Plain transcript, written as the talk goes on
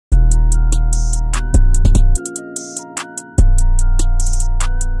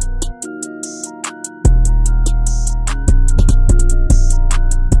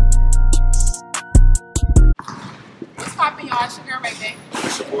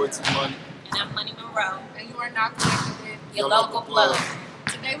Loyalty Money. And I'm Money Monroe. And you are now connected with Your Local Plug.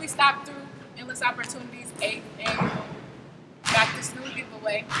 Today we stopped through Endless Opportunities 8th annual Back to School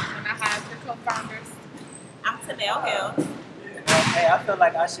giveaway, and I have your co-founders. I'm Tanel Hill. Hey, I feel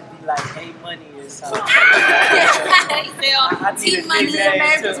like I should be like A-Money or something. T-Money.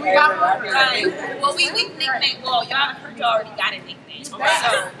 Right. Well, we nicknamed, well, y'all already got a nickname. So,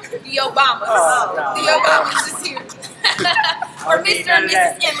 the Obamas. The Obamas is here. Or Mr. and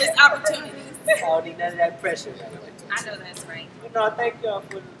Mrs. Endless Opportunities. I don't need none of that pressure. I know that's right. Thank y'all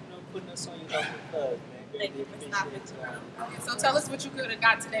for putting us on your Local Plug, man. Thank you for stopping through. So tell us what you could have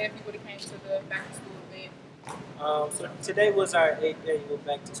got today if you would have came to the Back to School event. So today was our 8th annual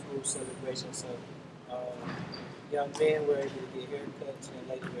Back to School celebration. So young men were able to get haircuts, young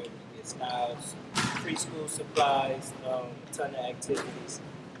ladies were able to get styles, free school supplies, a ton of activities.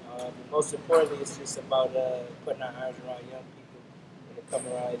 But most importantly, it's just about putting our arms around young people when it comes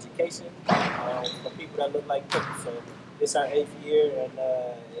around education for people that look like them. So it's our 8th year, and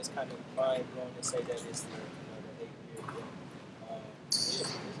it's kind of mind blowing to say that it's the 8th year. But,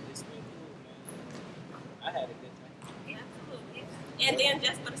 it's been cool, man. I had a good time. Yeah, absolutely. And then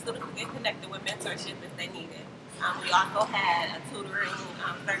just for the students to get connected with mentorship if they need it. We also had a tutoring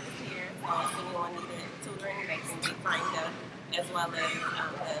service here, so if anyone needed tutoring, they can get signed up, as well as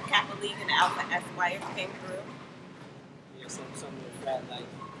the Kappa League and the Alpha Esquires came through. Yeah, some of the frat life,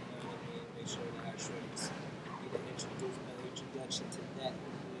 make sure that our shorties get an introduction to that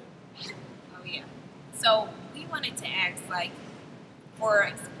as well. Oh yeah. So we wanted to ask, like,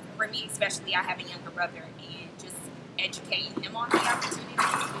 for me especially, I have a younger brother, and just educating him on the opportunity.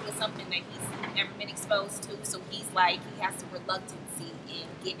 It was something that he's never been exposed to, so he has a reluctancy in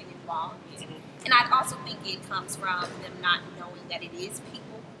getting involved in. And I also think it comes from them not knowing that it is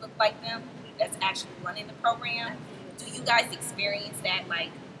people who look like them that's actually running the program. Do you guys experience that,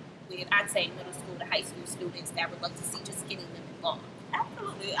 like, with, I'd say, middle school to high school students, that reluctancy just getting them involved?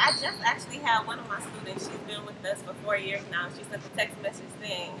 Absolutely. I just actually had one of my students, she's been with us for 4 years now. She sent a text message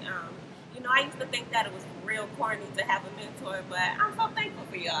saying, I used to think that it was real corny to have a mentor, but I'm so thankful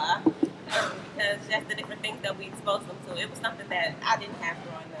for y'all because just the different things that we exposed them to, it was something that I didn't have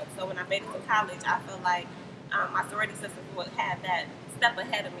growing up. So when I made it to college, I felt like my sorority sisters would have that step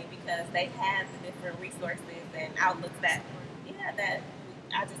ahead of me because they had the different resources and outlooks that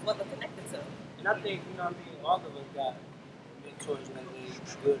I just wasn't connected to. And I think, all of us got mentors, whether they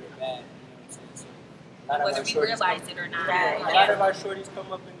good or bad, what I'm saying? So whether we realize it or not. Right. A lot of our shorties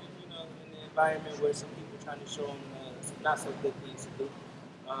come up in the environment where some people are trying to show them some not so good things to do.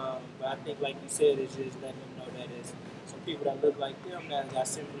 But I think, like you said, it's just letting them know that it's some people that look like them that got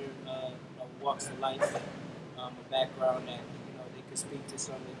similar walks of life, a background that they could speak to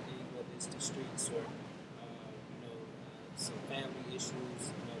some of the things, whether it's the streets or some family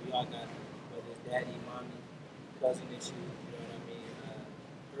issues. We all got whether it's daddy, mommy, cousin issues.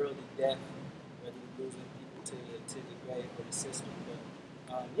 Early death, whether you're losing people to the grave or the system.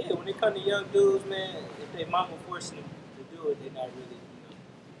 But when it comes to young dudes, man, if their mama forcing them to do it, they're not really,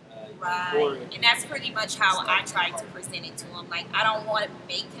 right. And that's pretty much how I try to present it to him. Like, I don't want to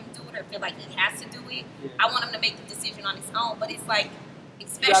make him do it or feel like he has to do it. Yeah. I want him to make the decision on his own. But it's like,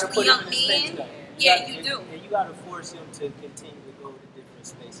 especially young men, you do. And you got to force him to continue to go to different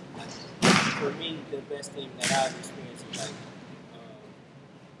spaces. Like, for me, the best thing that I've experienced is like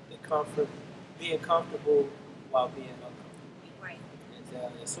being comfortable while being uncomfortable. Right.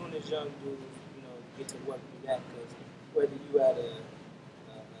 And as soon as young dudes, get to work through that, because whether you at a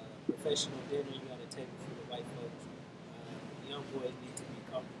professional dinner, you at a table full of white folks, young boys need to be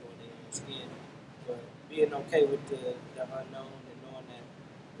comfortable in their own skin. But being okay with the unknown and knowing that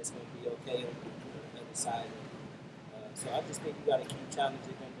it's going to be okay on the other side of it. So I just think you got to keep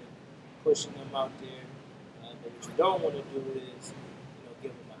challenging them and pushing them out there. But what you don't want to do is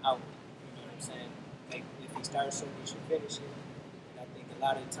give them an out. You know what I'm saying? Like, if he starts something, you should finish it. And I think a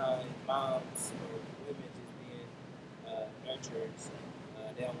lot of times moms or women just being nurturers,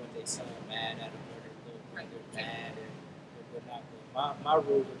 they don't want their son mad at them or they're mad and whatnot. But my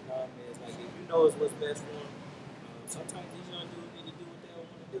rule of thumb is, like, if you know it's what's best for them, sometimes these young dudes need to do what they don't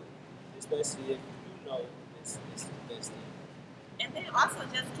want to do, especially if you know it's the best thing. And then also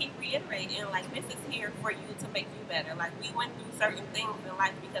just keep reiterating, like, this is here for you to make you better. Like, we went through certain things in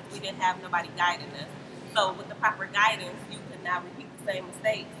life because we didn't have nobody guiding us. So with the proper guidance, you could not repeat the same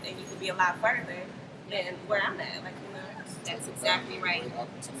mistakes and you could be a lot further than where I'm at. Like, that's exactly right. Yeah,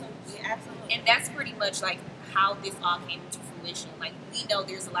 absolutely. And that's pretty much like how this all came into fruition. Like, we know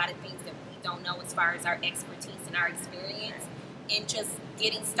there's a lot of things that we don't know as far as our expertise and our experience, and just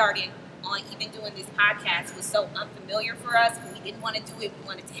getting started on even doing this podcast was so unfamiliar for us. We didn't want to do it. We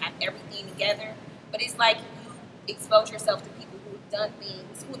wanted to have everything together. But it's like you expose yourself to people who've done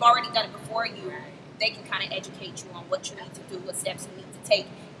things, who've already done it before you. They can kind of educate you on what you need to do, what steps you need to take.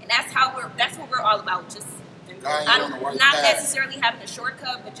 And that's what we're all about. Just not necessarily having a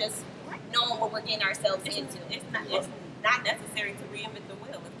shortcut, but just knowing what we're getting ourselves into. It's not necessary to reinvent the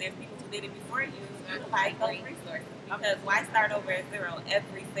wheel. If there's people who did it before you, utilize those resources. Because why start over at zero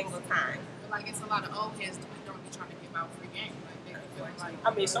every single time? Like, it's a lot of old heads that don't be trying to give out free game. Like, they feel like,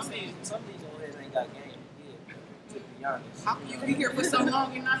 I mean, some of these old heads ain't got game to give, to be honest. how can you be here for so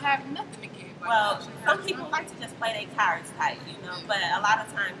long and not have nothing to give? Like, Well, some people like to just play their cards tight, but a lot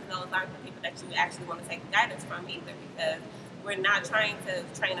of times those aren't the people that you actually want to take guidance from either, because we're not trying to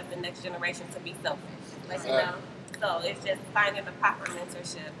train up the next generation to be selfish. So it's just finding the proper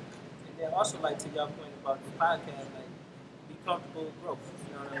mentorship. And then also, like, to your point about the podcast, like, be comfortable with growth.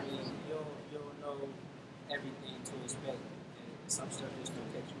 You know what I mean? You don't know everything to expect, and some stuff just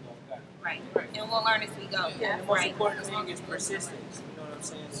don't catch you off guard. Right. And we'll learn as we go. Yeah, the most important thing is persistence. You know what I'm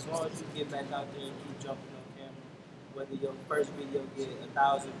saying? As long as you get back out there and keep jumping on camera, whether your first video get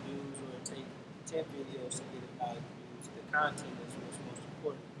 1,000 views or it take 10 videos to get 1,000 views, the content is what's most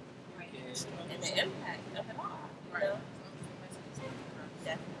important. Right. And the impact of it all. right.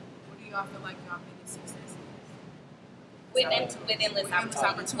 Definitely. What do y'all feel like y'all biggest success is? With endless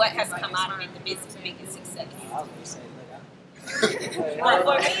opportunities, what has come out of it, the biggest success? I was gonna say, Well,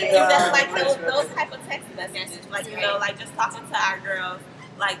 for me, it's just like those type of text messages, like like just talking to our girls,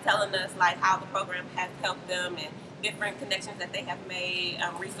 like telling us like how the program has helped them and different connections that they have made,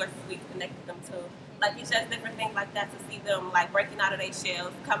 resources we've connected them to. Like it's just different things like that to see them like breaking out of their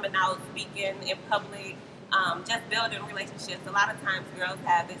shells, coming out, speaking in public, just building relationships. A lot of times girls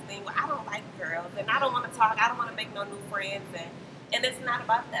have this thing where I don't like girls and I don't want to talk, I don't want to make no new friends, and it's not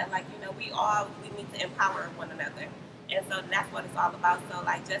about that. Like we need to empower one another. And so that's what it's all about. So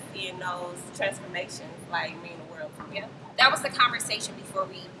like just seeing those transformations like mean the world to me. Yeah. That was the conversation when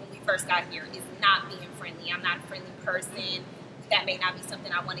we first got here, is not being friendly. I'm not a friendly person. That may not be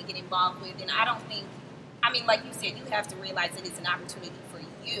something I want to get involved with. And I don't think, like you said, you have to realize it is an opportunity for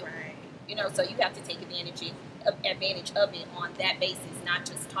you. Right. So you have to take advantage of it on that basis, not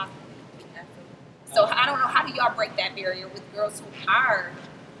just talking to people. So I don't know, how do y'all break that barrier with girls who are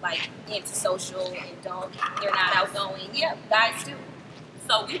like antisocial and they're not outgoing? Yeah, guys do.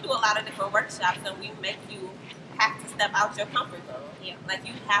 So we do a lot of different workshops and we make you have to step out your comfort zone. Yeah. Like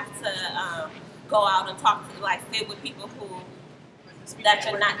you have to go out and talk to, like sit with people who that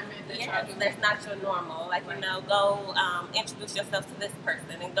you're not, that's not your normal. Like, go introduce yourself to this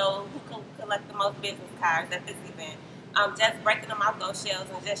person and go who can collect the most business cards at this event. Just breaking them out those shells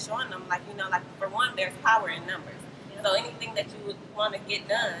and just showing them, like for one, there's power in numbers. So anything that you would want to get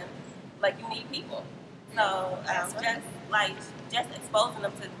done, like you need people. So just exposing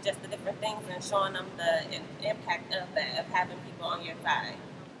them to just the different things and showing them the impact of that, of having people on your side.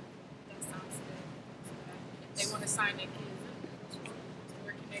 That sounds good. If they want to sign their kids up,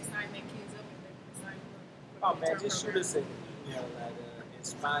 where can they sign their kids up if they want to sign up? oh man, just shoot us an email at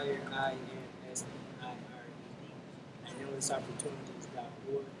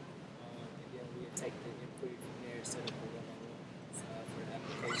inspired@endlessopportunities.org. And then we'll take the inquiry from there and set up a one-on-one for the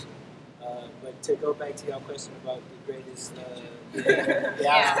application. But to go back to your question about the greatest, but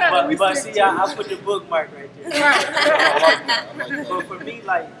see, I put the bookmark right there. But for me,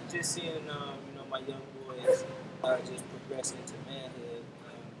 like just seeing, my young boys just progress into manhood,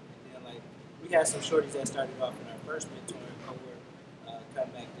 and then like we had some shorties that started off in our first mentoring cohort, come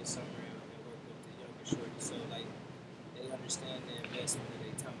back this summer and work with the younger shorties. So like they understand the investment of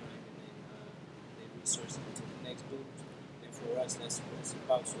their time and they resource it to the next group. And for us, that's what it's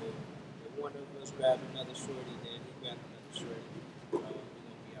about. So if one of us grab another shorty, then he grab another shorty, we're gonna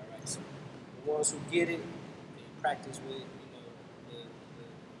be all right. So the ones who get it and practice with, the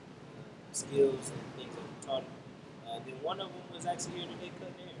skills and things that we taught them. Then one of them was actually here today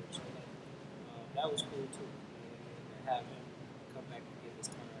cutting hair, so that was cool too. To have him come back and give his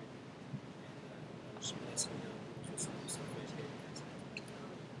time and just bless him with some fresh hair.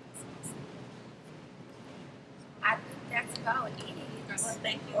 I think that's about it. Well,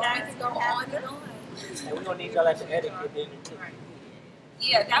 thank you Or we guys. can go on and on. And we're gonna need y'all at the etiquette dinner too.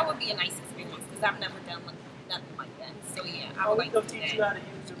 Yeah, that would be a nice experience because I've never done nothing like that. So yeah, I would We like gonna to do teach that. you how to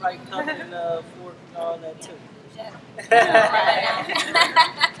use the right cup and fork and all that too.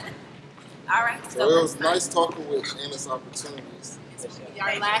 All right. So it was nice talking with Endless Opportunities. Our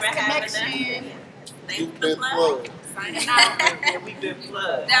Thank last you for having us. connection. Thank You've you been for plugged. Signing out. And we've been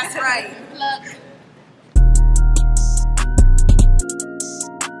plugged. That's right. Plug.